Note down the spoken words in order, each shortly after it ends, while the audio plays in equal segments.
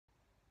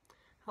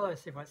Hello,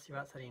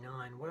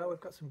 Steve39. Well, we've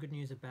got some good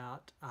news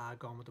about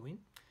Gone with the Wind.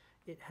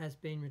 It has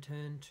been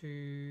returned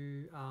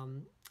to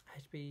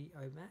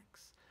HBO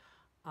Max.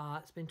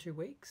 It's been 2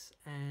 weeks,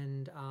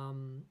 and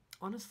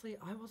honestly,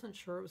 I wasn't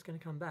sure it was going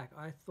to come back.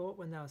 I thought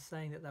when they were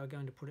saying that they were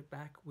going to put it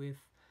back with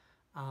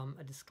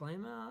a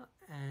disclaimer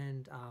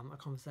and a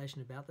conversation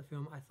about the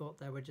film, I thought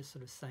they were just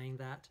sort of saying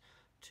that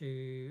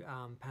to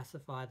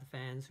pacify the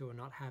fans who were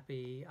not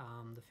happy,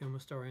 the film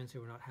historians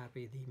who were not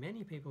happy, the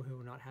many people who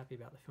were not happy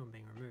about the film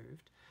being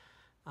removed.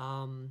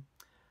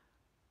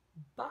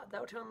 But they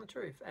were telling the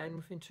truth, and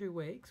within 2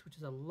 weeks, which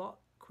is a lot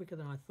quicker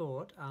than I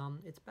thought,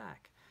 it's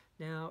back.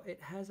 Now, it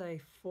has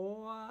a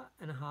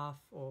 4.5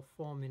 or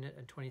 4 minute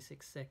and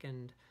 26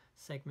 second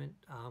segment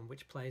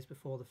which plays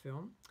before the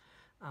film,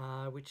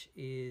 which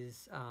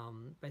is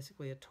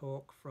basically a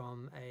talk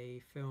from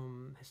a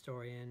film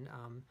historian,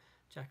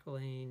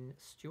 Jacqueline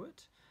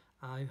Stewart,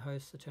 who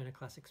hosts the Turner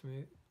Classic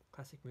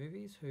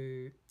Movies,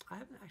 who I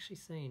haven't actually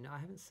seen. I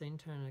haven't seen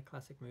Turner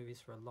Classic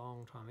Movies for a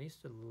long time. I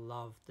used to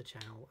love the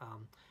channel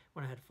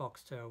when I had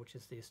Foxtel, which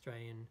is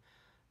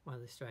one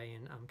of the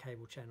Australian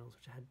cable channels,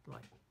 which I had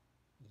like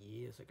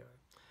years ago.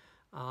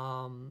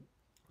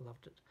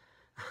 Loved it.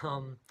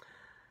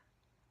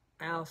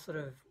 Our sort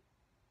of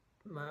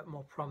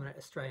more prominent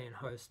Australian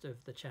host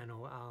of the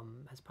channel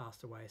has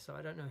passed away, so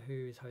I don't know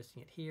who is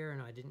hosting it here,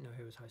 and I didn't know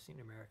who was hosting it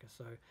in America,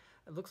 so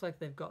it looks like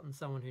they've gotten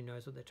someone who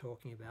knows what they're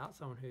talking about,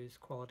 someone who's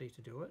quality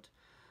to do it.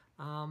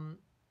 I'm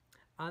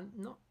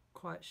not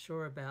quite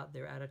sure about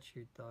their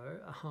attitude though.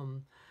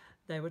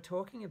 They were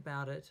talking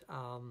about it,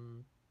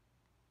 and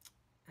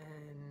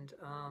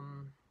I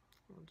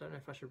don't know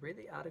if I should read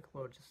the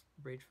article or just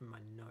read from my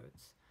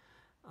notes.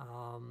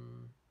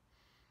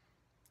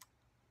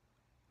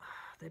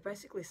 They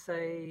basically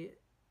say,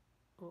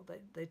 well,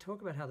 they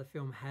talk about how the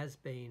film has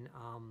been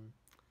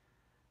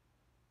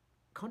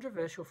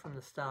controversial from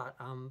the start.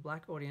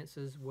 Black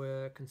audiences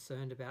were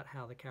concerned about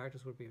how the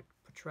characters would be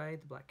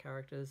portrayed, the black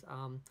characters.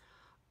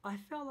 I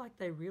felt like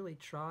they really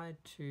tried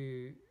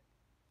to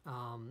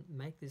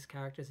make these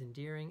characters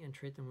endearing and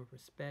treat them with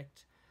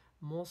respect,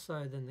 more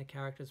so than the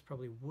characters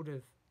probably would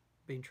have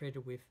been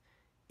treated with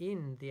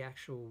in the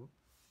actual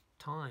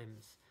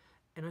times.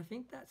 And I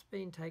think that's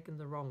been taken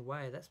the wrong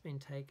way. That's been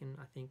taken,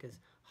 I think, as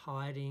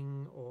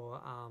hiding or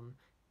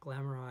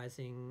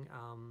glamorizing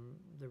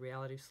the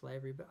reality of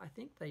slavery. But I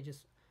think they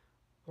just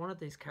wanted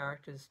these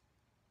characters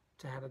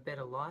to have a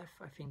better life,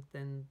 I think,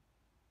 than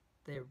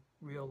their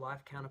real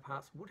life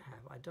counterparts would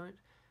have. I don't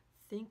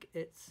think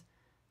it's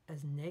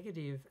as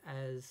negative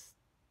as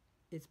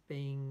it's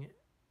being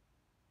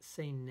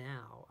seen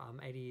now,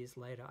 80 years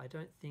later. I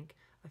think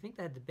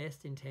they had the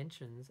best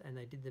intentions and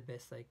they did the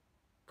best they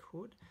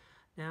could.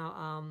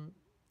 Now,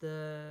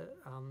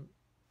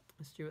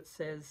 Stewart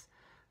says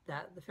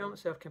that the film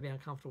itself can be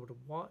uncomfortable to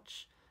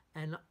watch,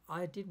 and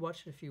I did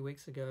watch it a few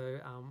weeks ago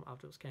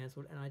after it was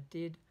cancelled, and I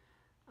did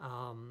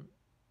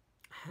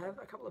have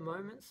a couple of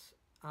moments,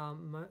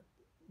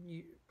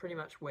 pretty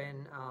much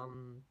when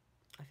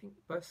I think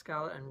both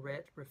Scarlett and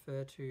Rhett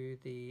refer to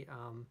the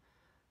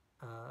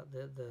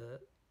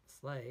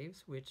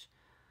slaves, which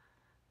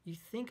you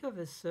think of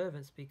as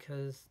servants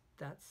because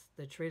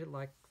they're treated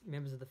like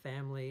members of the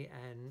family,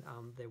 and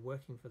they're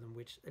working for them,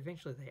 which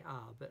eventually they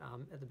are, but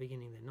at the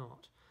beginning they're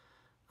not.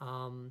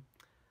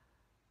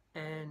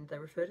 And they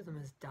refer to them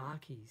as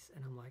darkies,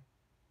 and I'm like,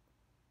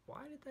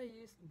 why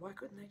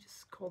couldn't they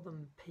just call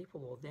them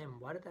people or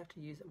them? Why did they have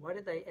to use it? Why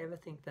did they ever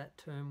think that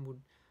term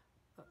would,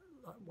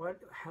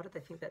 how did they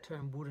think that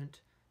term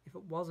wouldn't, if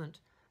it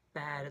wasn't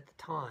bad at the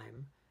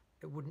time,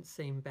 it wouldn't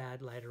seem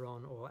bad later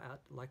on, or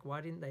why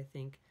didn't they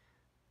think,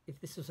 if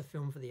this was a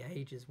film for the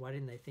ages, why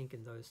didn't they think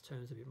in those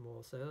terms a bit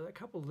more? So a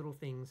couple of little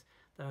things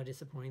that are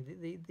disappointing.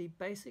 The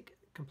basic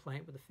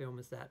complaint with the film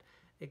is that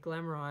it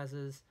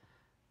glamorizes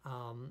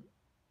the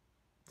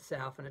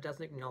South, and it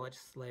doesn't acknowledge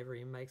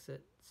slavery and makes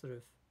it sort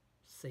of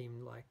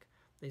seem like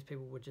these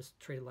people were just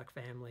treated like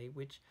family,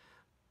 which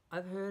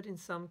I've heard in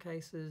some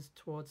cases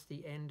towards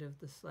the end of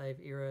the slave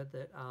era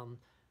that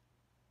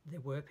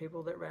there were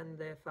people that ran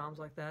their farms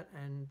like that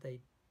and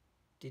they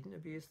didn't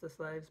abuse the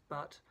slaves,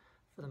 but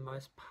for the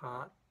most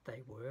part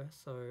they were.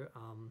 So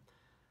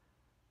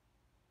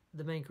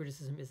the main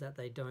criticism is that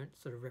they don't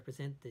sort of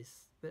represent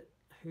this, but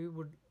who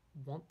would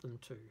want them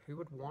to? Who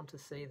would want to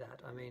see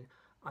that? I mean,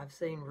 I've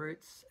seen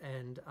Roots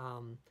and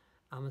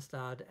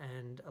Amistad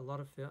and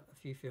a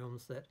few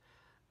films that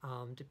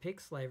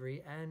depict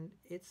slavery, and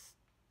it's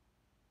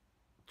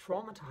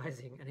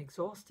traumatizing and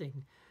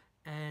exhausting,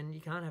 and you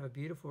can't have a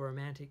beautiful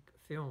romantic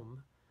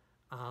film,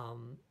 a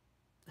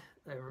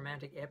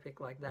romantic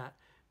epic like that,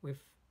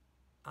 with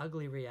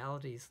ugly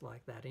realities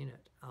like that in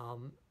it.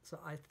 So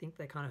I think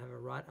they kind of have a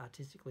right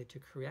artistically to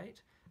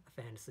create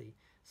a fantasy,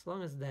 as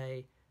long as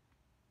they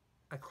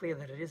are clear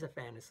that it is a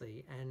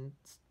fantasy, and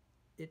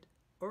it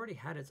already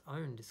had its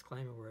own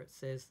disclaimer where it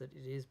says that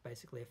it is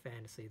basically a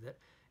fantasy, that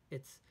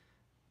it's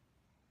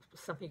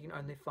something you can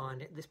only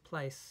find at this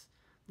place,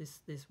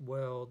 this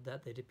world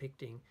that they're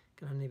depicting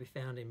can only be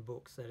found in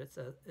books, that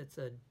it's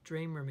a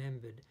dream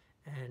remembered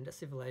and a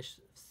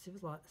civilization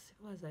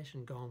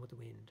gone with the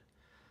wind.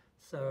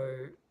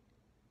 So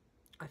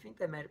I think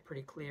they made it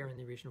pretty clear in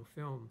the original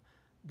film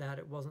that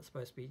it wasn't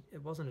supposed to be,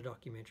 it wasn't a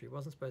documentary, it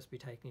wasn't supposed to be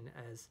taken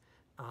as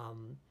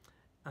um,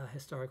 a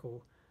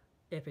historical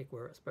epic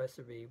where it's supposed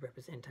to be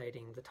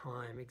representing the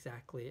time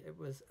exactly. It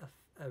was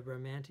a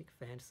romantic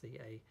fantasy,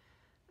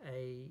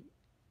 a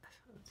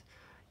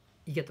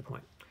you get the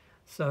point.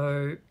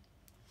 So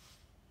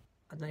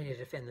I don't need to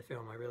defend the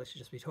film. I really should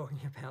just be talking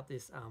about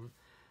this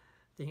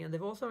thing. And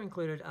they've also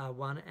included a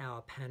 1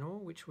 hour panel,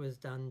 which was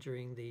done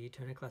during the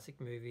Turner Classic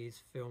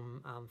Movies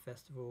Film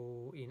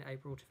Festival in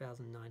April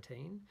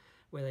 2019,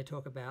 where they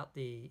talk about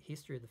the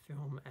history of the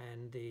film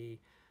and the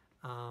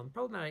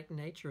problematic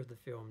nature of the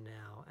film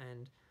now.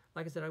 And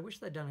like I said, I wish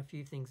they'd done a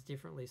few things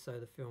differently so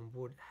the film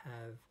would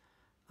have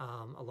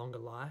a longer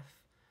life,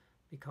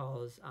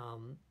 because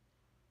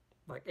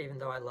like, even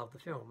though I love the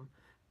film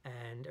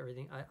and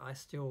everything, I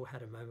still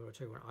had a moment or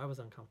two when I was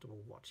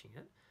uncomfortable watching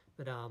it.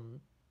 But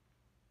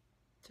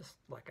just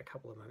like a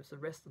couple of moments. The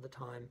rest of the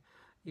time,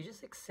 you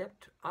just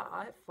accept.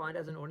 I find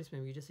as an audience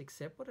member, you just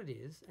accept what it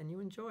is and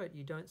you enjoy it.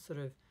 You don't sort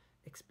of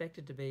expect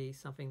it to be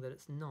something that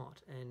it's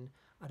not. And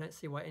I don't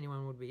see why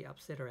anyone would be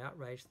upset or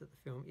outraged that the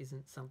film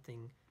isn't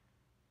something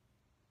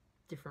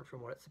different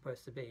from what it's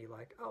supposed to be.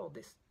 Like, oh,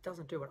 this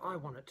doesn't do what I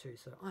want it to,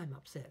 so I'm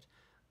upset.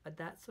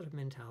 That sort of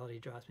mentality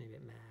drives me a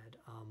bit mad.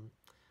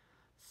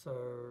 So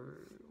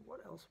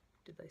what else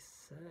did they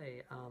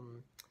say?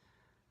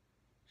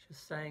 She was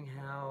saying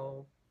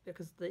how,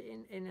 because the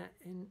oh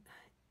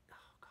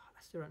god,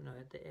 I still don't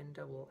know, the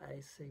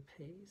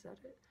NAACP, is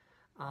that it?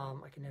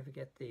 I can never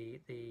get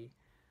the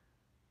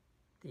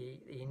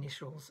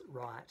initials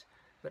right,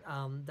 but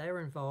they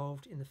were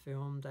involved in the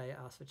film. They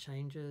asked for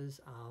changes,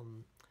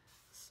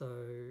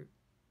 so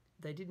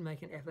they did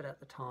make an effort at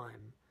the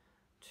time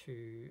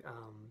to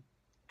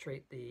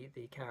treat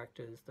the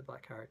characters, the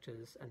black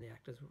characters, and the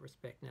actors with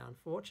respect. Now,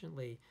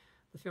 unfortunately,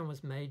 the film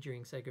was made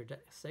during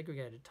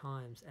segregated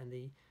times, and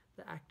the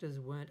actors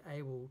weren't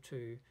able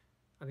to.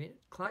 I mean,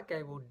 Clark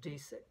Gable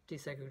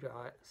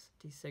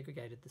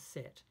desegregated the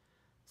set,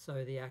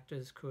 so the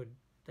actors could.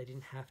 They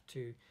didn't have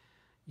to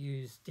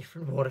use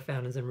different water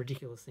fountains and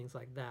ridiculous things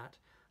like that.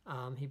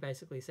 He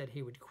basically said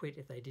he would quit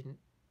if they didn't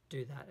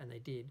do that, and they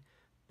did.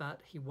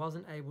 But he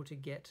wasn't able to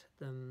get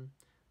them,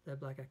 the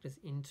black actors,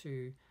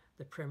 into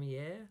the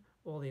premiere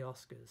or the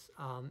Oscars.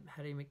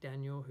 Hattie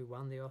McDaniel, who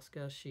won the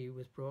Oscar, she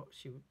was brought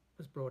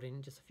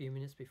in just a few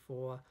minutes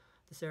before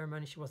the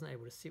ceremony. She wasn't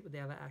able to sit with the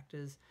other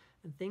actors,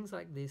 and things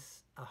like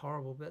this are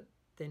horrible, but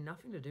they're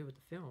nothing to do with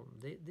the film.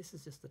 This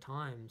is just the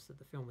times that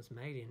the film was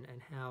made in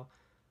and how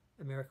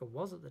America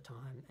was at the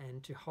time,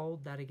 and to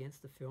hold that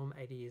against the film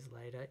 80 years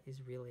later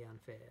is really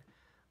unfair,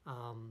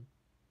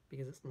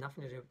 because it's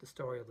nothing to do with the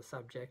story or the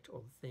subject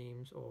or the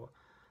themes or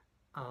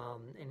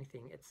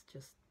anything. It's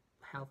just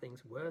how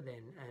things were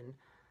then, and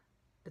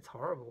it's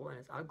horrible and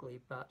it's ugly,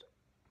 but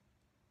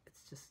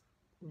it's just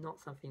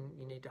not something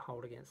you need to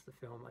hold against the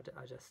film.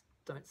 I just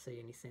don't see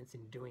any sense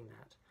in doing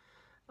that.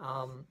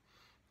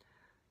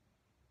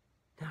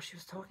 Now, she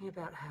was talking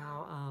about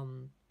how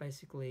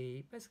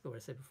basically what I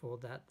said before,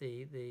 that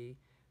the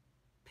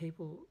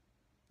people,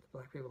 the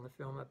black people in the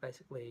film, are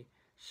basically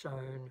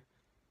shown,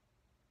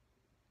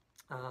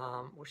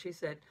 well, she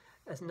said,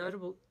 as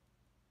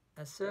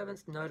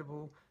servants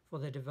notable for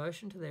their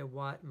devotion to their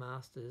white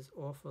masters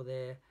or for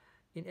their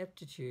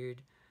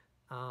ineptitude.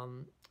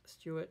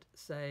 Stewart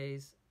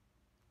says,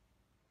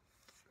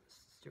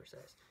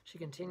 she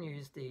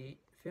continues, the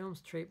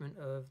film's treatment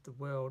of the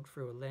world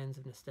through a lens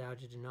of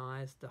nostalgia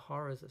denies the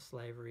horrors of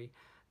slavery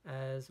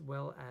as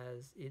well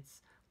as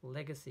its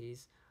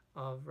legacies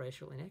of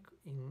racial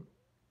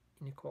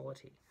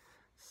inequality.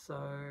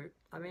 So,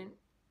 I mean,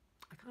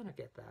 I kind of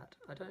get that.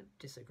 I don't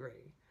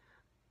disagree.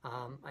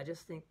 I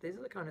just think these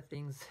are the kind of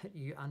things that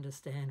you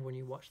understand when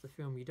you watch the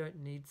film. You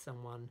don't need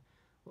someone,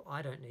 well,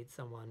 I don't need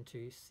someone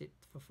to sit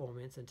for 4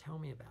 minutes and tell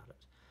me about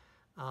it.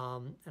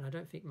 And I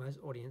don't think most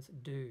audience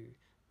do,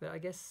 but I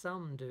guess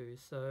some do.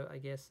 So I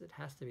guess it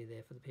has to be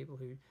there for the people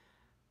who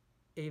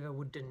either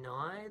would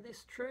deny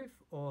this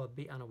truth or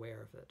be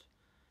unaware of it.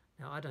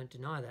 Now, I don't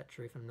deny that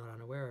truth, I'm not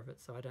unaware of it,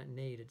 so I don't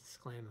need a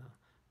disclaimer,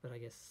 but I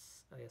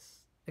guess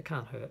it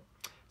can't hurt.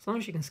 As long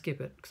as you can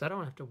skip it, because I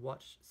don't have to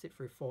sit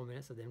through 4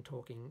 minutes of them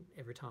talking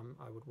every time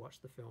I would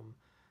watch the film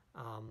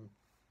on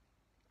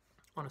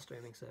a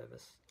streaming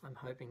service. I'm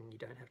hoping you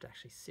don't have to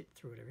actually sit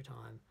through it every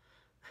time,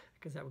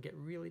 because that would get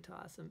really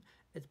tiresome.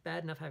 It's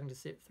bad enough having to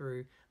sit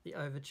through the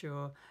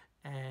overture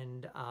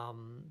and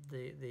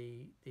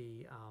the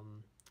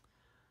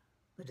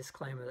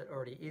disclaimer that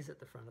already is at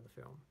the front of the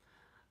film.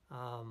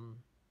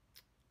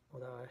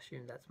 Although I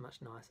assume that's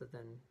much nicer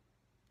than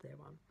their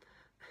one.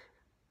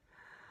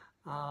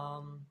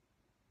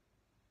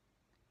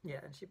 Yeah,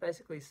 and she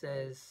basically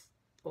says,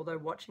 although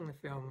watching the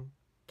film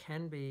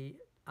can be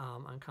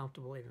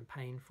uncomfortable, even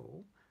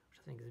painful, which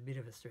I think is a bit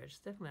of a stretch, it's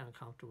definitely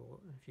uncomfortable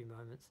in a few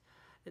moments,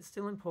 it's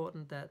still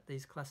important that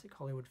these classic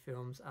Hollywood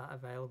films are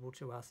available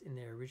to us in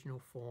their original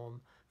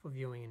form for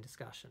viewing and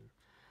discussion.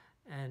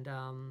 And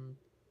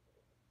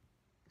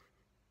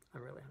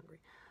hungry.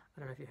 I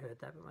don't know if you heard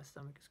that, but my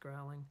stomach is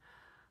growling.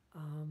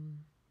 Um,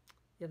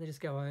 yeah, they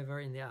just go over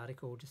in the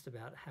article just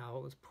about how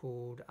it was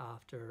pulled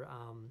after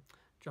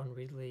John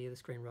Ridley, the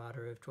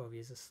screenwriter of 12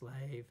 Years a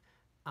Slave,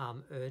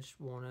 urged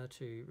Warner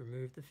to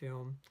remove the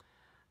film.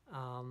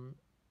 Um,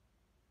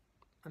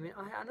 I mean,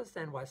 I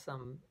understand why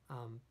some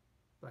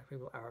black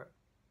people are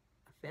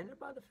offended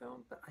by the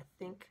film, but I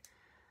think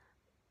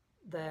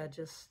they're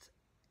just.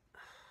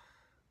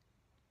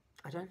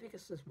 I don't think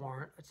it's just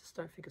warrant. I just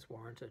don't think it's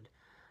warranted,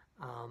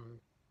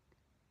 um,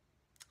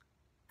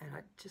 and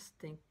I just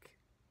think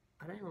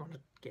I don't even want to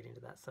get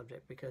into that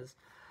subject because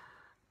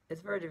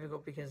it's very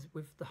difficult. Because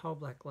with the whole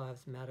Black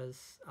Lives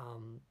Matters,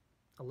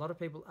 a lot of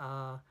people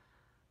are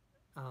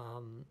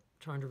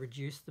trying to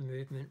reduce the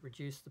movement,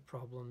 reduce the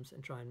problems,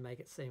 and try and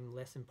make it seem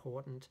less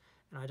important.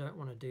 And I don't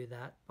want to do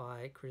that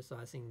by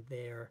criticizing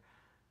their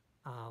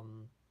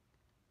um,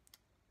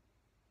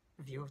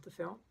 view of the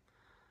film.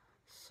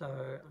 So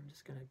I'm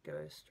just going to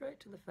go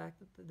straight to the fact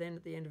that then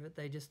at the end of it,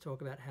 they just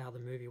talk about how the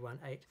movie won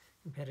 8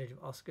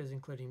 competitive Oscars,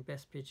 including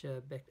Best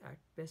Picture,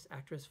 Best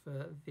Actress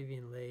for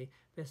Vivian Leigh,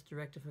 Best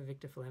Director for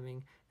Victor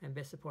Fleming, and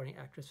Best Supporting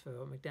Actress for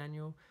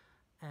McDaniel.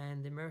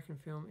 And the American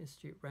Film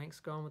Institute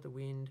ranks Gone with the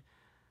Wind,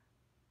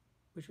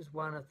 which was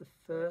one of the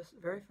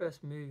very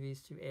first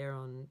movies to air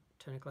on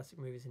Turner Classic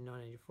Movies in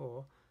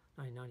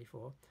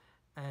 1994,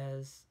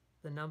 as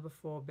the number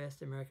 4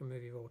 best American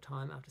movie of all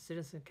time after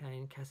Citizen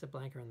Kane,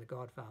 Casablanca, and The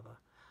Godfather.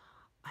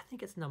 I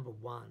think it's number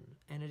 1,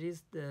 and it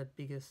is the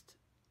biggest.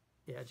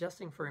 Yeah,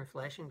 adjusting for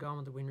inflation, Gone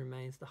with the Wind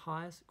remains the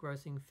highest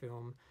grossing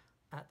film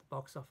at the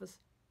box office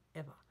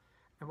ever.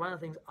 And one of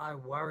the things I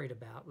worried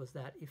about was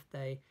that if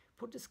they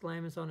put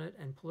disclaimers on it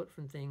and pull it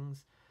from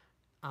things,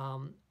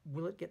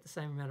 will it get the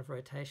same amount of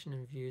rotation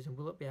and views, and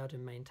will it be able to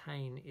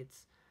maintain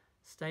its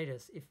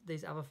status if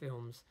these other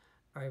films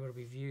are able to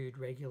be viewed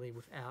regularly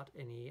without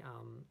any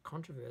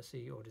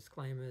controversy or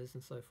disclaimers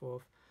and so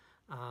forth?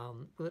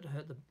 Will it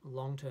hurt the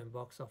long-term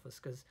box office?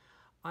 Because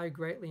I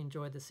greatly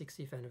enjoyed the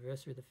 60th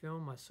anniversary of the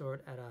film. I saw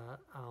it at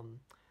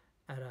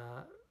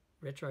a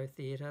retro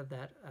theatre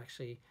that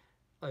actually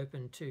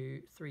opened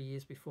 3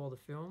 years before the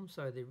film,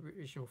 so the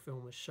original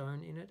film was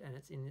shown in it and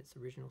it's in its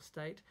original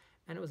state,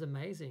 and it was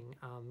amazing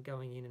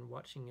going in and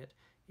watching it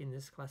in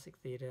this classic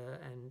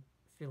theatre and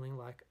feeling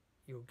like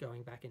you're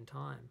going back in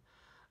time.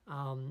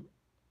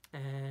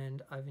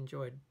 And I've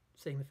enjoyed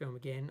seeing the film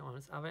again on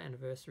its other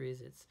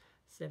anniversaries, its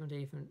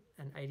 70th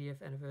and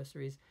 80th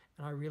anniversaries,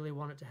 and I really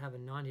want it to have a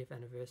 90th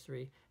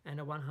anniversary and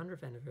a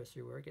 100th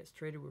anniversary where it gets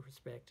treated with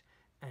respect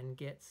and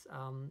gets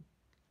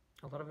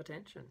a lot of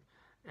attention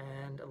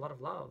and a lot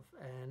of love,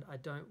 and I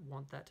don't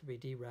want that to be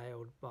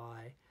derailed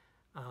by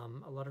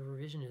a lot of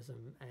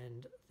revisionism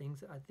and things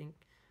that I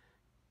think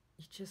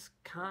you just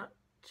can't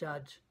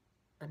judge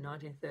a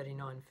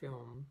 1939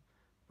 film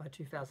by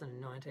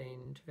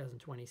 2019,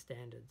 2020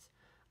 standards.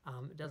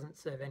 It doesn't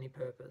serve any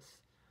purpose.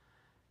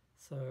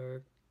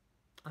 So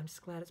I'm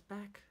just glad it's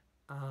back.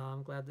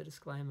 I'm glad the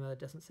disclaimer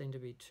doesn't seem to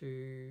be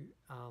too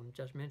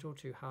judgmental,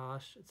 too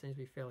harsh. It seems to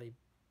be fairly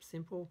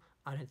simple.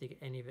 I don't think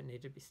any of it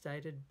needed to be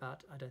stated,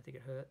 but I don't think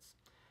it hurts.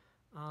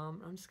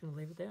 I'm just going to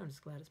leave it there. I'm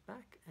just glad it's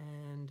back,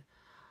 and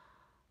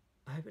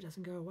I hope it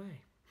doesn't go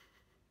away.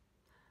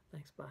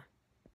 Thanks, bye.